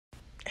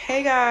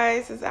Hey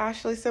guys, it's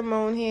Ashley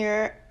Simone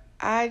here.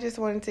 I just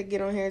wanted to get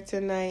on here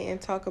tonight and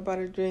talk about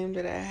a dream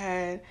that I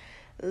had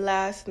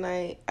last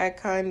night. I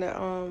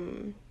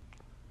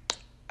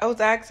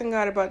was asking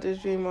God about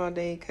this dream all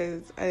day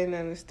because I didn't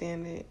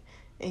understand it,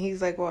 and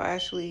He's like, "Well,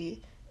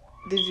 Ashley,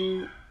 did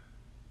you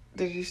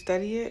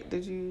study it?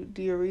 Did you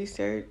do your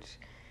research?"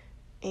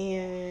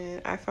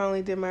 And I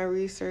finally did my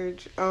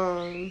research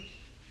a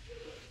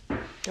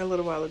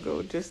little while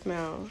ago, just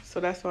now. So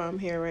that's why I'm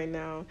here right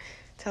now,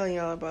 telling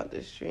y'all about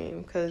this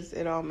dream because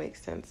it all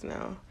makes sense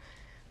now.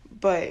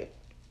 But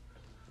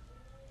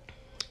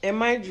in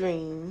my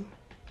dream,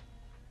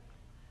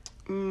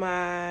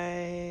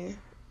 my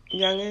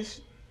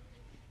youngest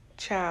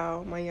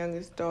child, my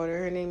youngest daughter,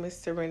 her name is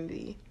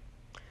Serenity.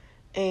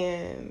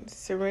 And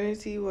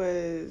Serenity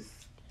was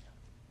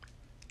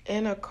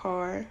in a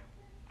car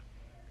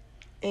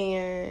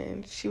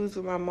and she was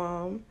with my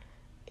mom.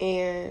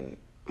 And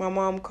my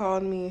mom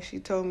called me and she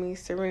told me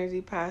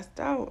Serenity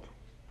passed out.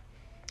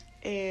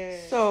 And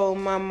so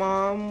my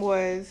mom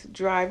was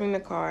driving the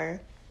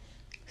car.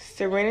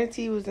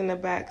 Serenity was in the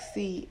back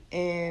seat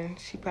and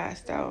she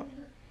passed out.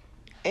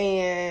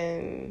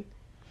 And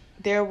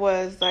there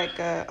was like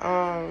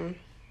a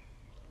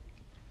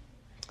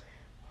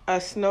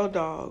snow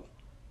dog,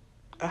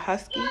 a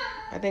husky.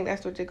 I think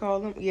that's what they call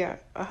them. Yeah,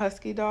 a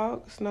husky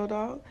dog, snow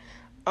dog.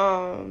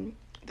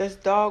 This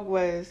dog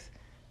was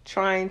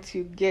trying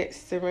to get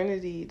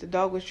Serenity. The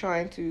dog was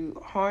trying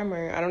to harm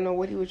her. I don't know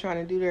what he was trying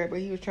to do to her, but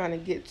he was trying to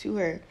get to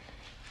her.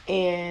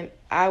 And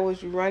I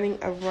was running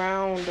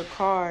around the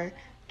car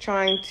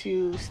trying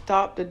to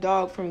stop the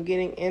dog from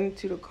getting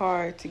into the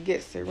car to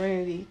get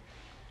Serenity.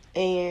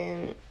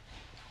 And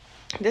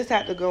this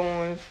had to go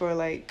on for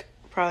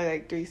probably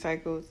 3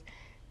 cycles.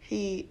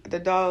 The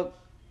dog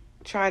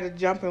tried to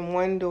jump in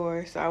one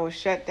door, so I would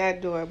shut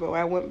that door, but when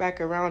I went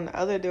back around, the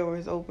other door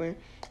was open.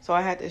 So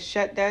I had to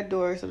shut that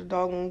door so the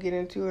dog won't get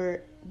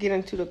into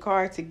the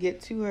car to get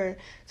to her.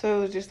 So it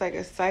was just like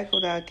a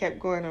cycle that I kept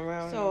going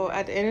around. So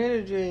at the end of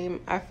the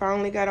dream, I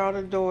finally got all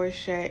the doors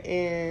shut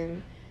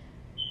and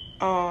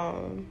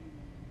I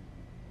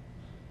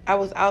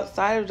was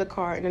outside of the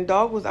car, and the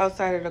dog was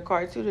outside of the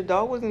car too. The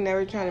dog wasn't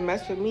never trying to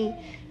mess with me.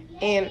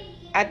 And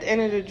at the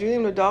end of the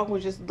dream, the dog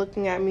was just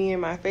looking at me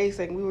in my face,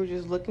 like we were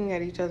just looking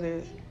at each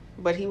other.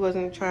 But he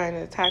wasn't trying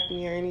to attack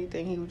me or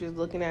anything. He was just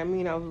looking at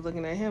me, and I was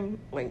looking at him,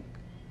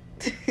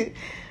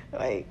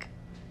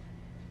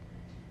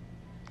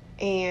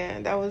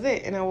 and that was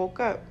it. And I woke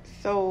up.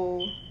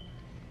 So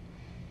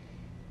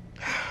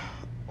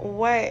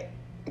what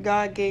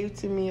God gave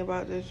to me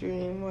about this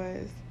dream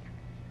was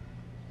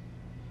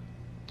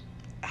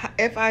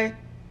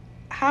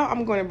how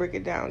I'm going to break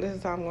it down. This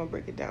is how I'm going to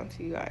break it down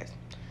to you guys.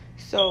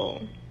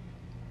 So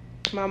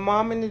my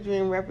mom in the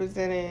dream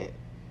represented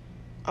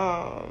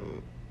a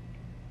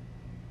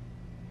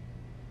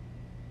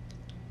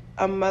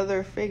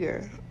mother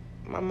figure.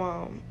 My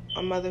mom,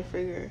 a mother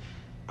figure.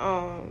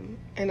 And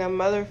a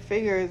mother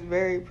figure is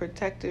very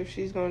protective.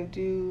 She's gonna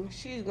do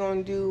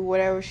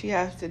whatever she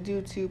has to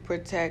do to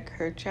protect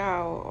her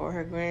child or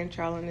her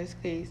grandchild in this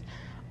case.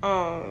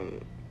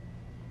 And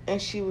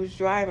she was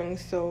driving,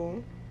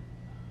 so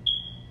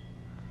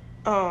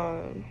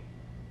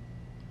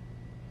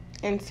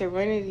and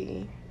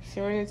Serenity,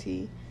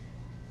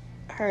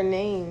 her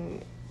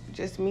name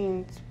just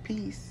means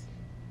peace.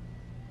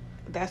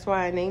 That's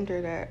why I named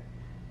her that,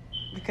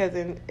 because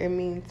it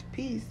means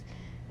peace.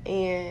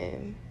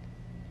 And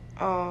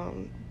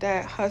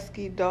that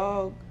husky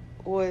dog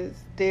was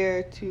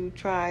there to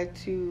try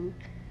to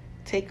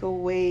take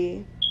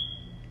away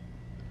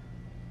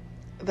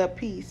the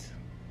peace,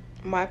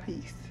 my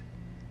peace.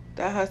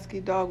 That husky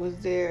dog was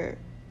there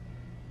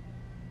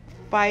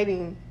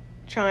fighting,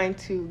 trying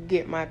to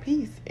get my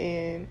peace,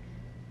 and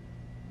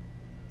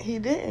he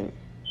didn't.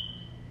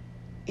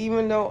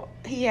 Even though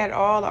he had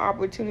all the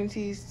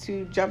opportunities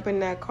to jump in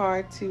that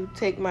car to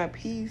take my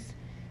peace,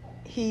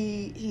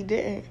 he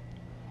didn't.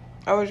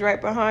 I was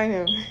right behind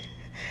him,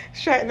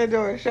 shutting the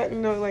door, like,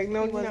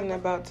 no, he wasn't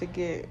about to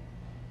get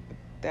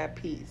that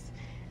peace.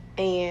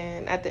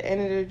 And at the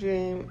end of the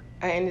dream,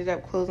 I ended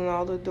up closing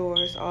all the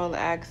doors, all the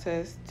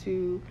access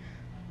to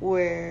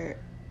where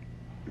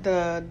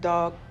the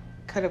dog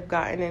could have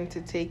gotten in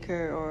to take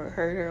her or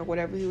hurt her or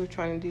whatever he was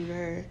trying to do to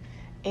her.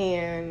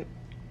 And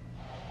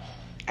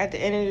at the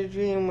end of the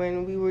dream,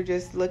 when we were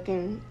just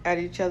looking at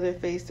each other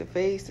face to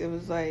face, it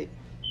was like,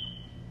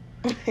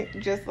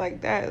 just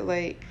like that.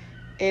 Like,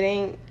 it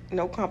ain't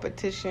no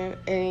competition.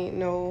 It ain't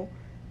no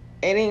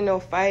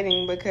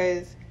fighting,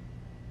 because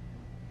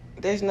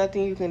there's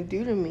nothing you can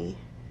do to me.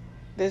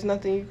 There's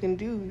nothing you can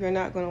do. You're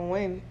not going to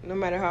win. No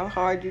matter how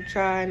hard you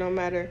try, no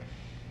matter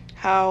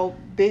how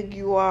big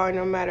you are,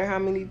 no matter how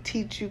many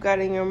teeth you got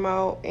in your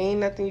mouth, ain't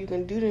nothing you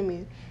can do to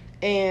me.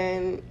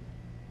 And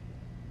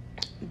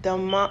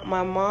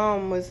my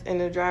mom was in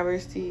the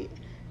driver's seat.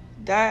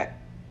 That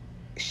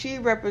she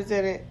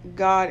represented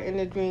God in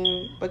the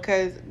dream,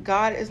 because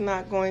God is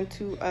not going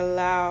to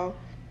allow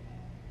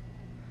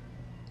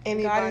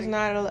anybody. God is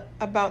not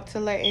about to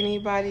let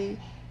anybody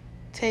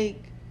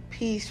take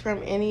peace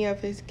from any of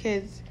his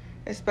kids,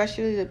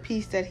 especially the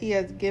peace that he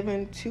has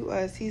given to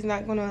us. He's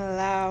not going to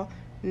allow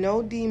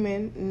no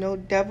demon, no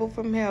devil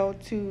from hell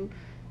to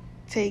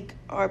take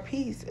our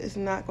peace. It's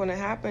not going to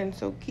happen.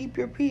 So keep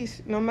your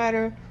peace no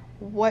matter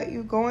what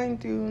you're going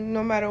through,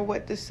 no matter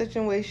what the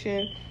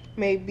situation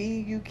may be.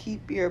 You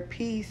keep your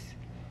peace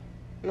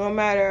no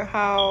matter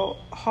how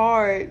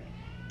hard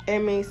it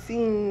may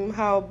seem,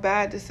 how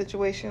bad the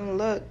situation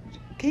look.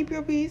 Keep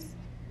your peace,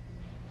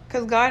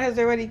 because God has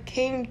already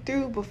came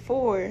through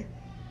before.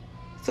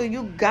 So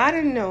you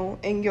gotta know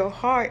in your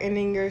heart and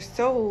in your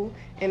soul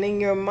and in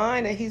your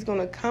mind that he's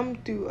gonna come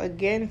through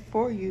again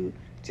for you,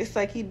 just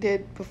like he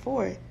did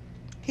before.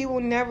 He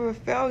will never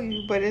fail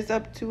you, but it's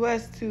up to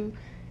us to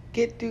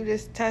get through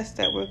this test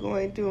that we're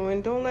going through.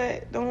 And don't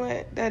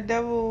let that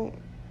devil.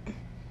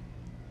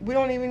 We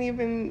don't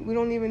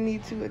even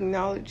need to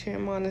acknowledge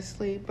him,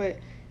 honestly, but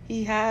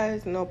he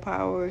has no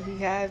power.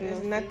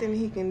 There's nothing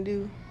he can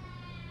do.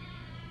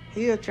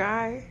 He'll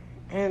try,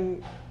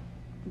 and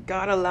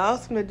God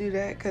allows him to do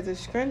that because it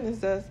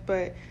strengthens us.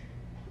 But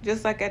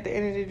just like at the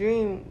end of the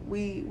dream,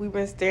 we've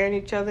been staring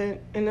each other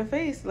in the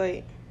face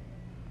like,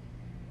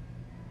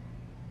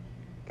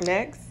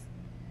 next.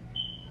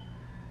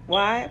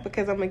 Why?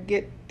 Because I'm going to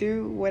get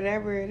through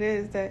whatever it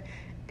is that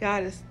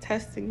God is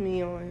testing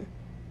me on.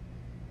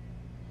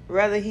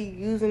 Whether he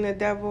using the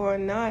devil or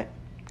not,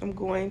 I'm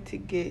going to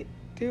get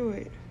through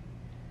it.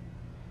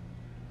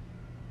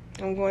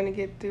 I'm going to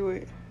get through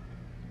it.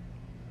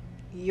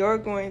 You're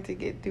going to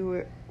get through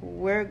it.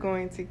 We're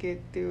going to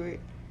get through it.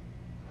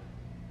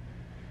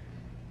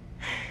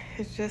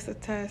 It's just a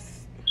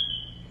test.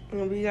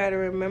 And we got to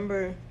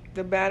remember,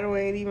 the battle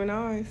ain't even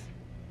ours.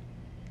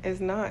 It's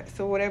not.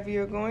 So whatever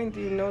you're going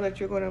through, know that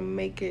you're going to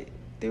make it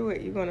through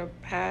it. You're going to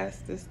pass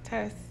this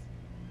test.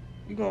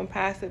 You're going to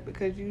pass it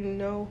because you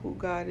know who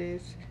God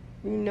is.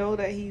 You know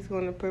that he's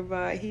going to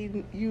provide.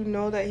 You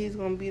know that he's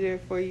going to be there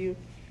for you.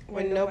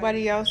 When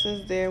nobody else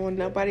is there, when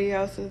nobody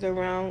else is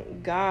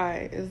around,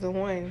 God is the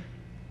one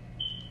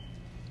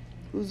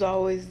who's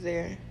always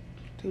there,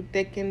 through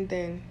thick and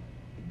thin,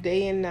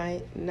 day and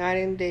night, night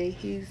and day.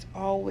 He's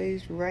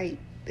always right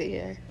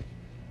there.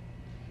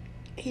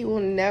 He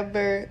will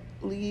never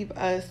leave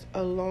us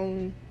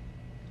alone.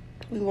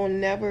 We will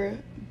never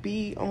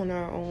be on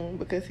our own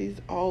because he's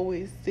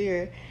always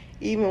there.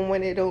 Even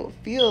when it don't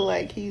feel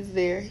like he's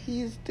there,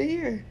 he's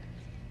there.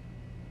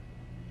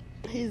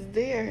 He's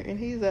there, and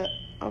he's an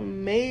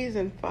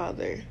amazing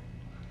father.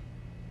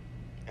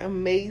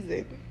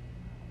 Amazing.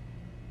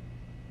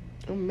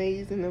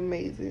 Amazing,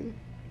 amazing.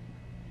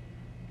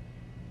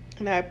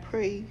 And I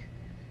pray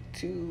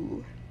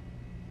to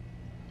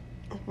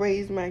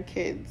raise my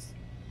kids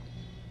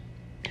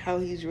how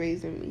he's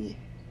raising me.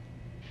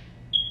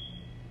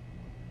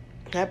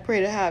 I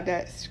pray to have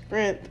that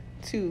strength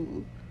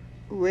to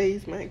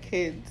raise my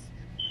kids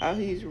how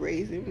he's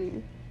raising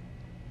me.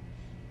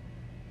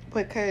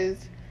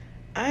 Because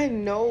I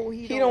know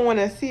he don't want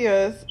to see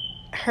us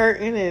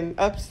hurting and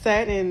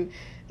upset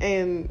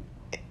and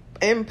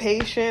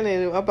impatient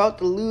and about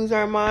to lose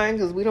our mind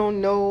because we don't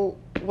know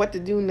what to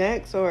do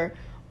next or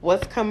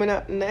what's coming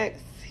up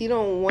next. He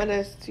don't want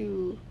us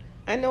to.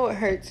 I know it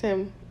hurts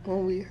him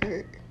when we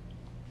hurt,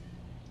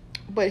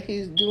 but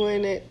he's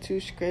doing it to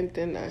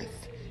strengthen us.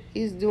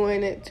 He's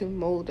doing it to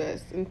mold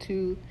us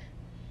into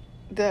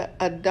the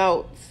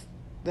adults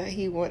that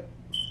he wants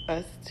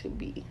us to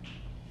be.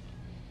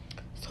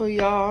 So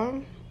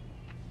y'all,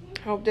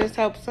 hope this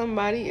helps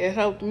somebody. It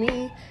helped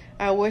me.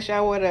 I wish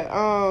I would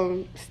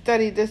have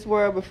studied this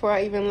word before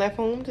I even left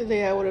home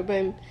today. I would have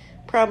been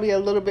probably a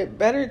little bit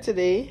better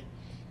today.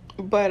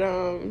 But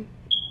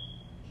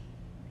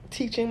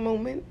teaching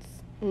moments,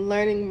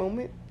 learning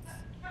moments.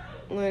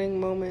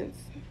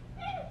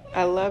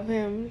 I love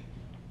him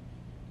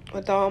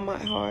with all my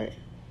heart.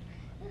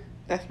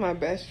 That's my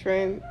best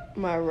friend,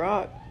 my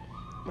rock,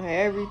 my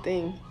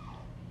everything.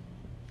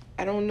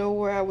 I don't know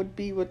where I would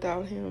be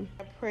without him.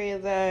 I pray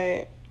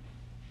that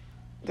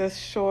this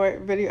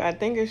short video, I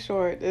think it's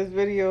short, this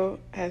video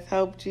has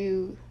helped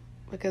you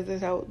because it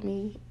helped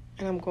me.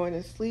 And I'm going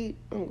to sleep.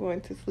 I'm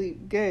going to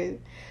sleep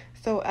good.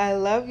 So I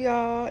love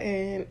y'all.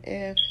 And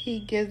if he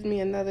gives me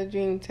another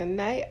dream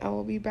tonight, I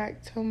will be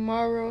back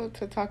tomorrow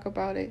to talk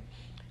about it.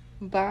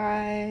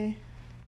 Bye.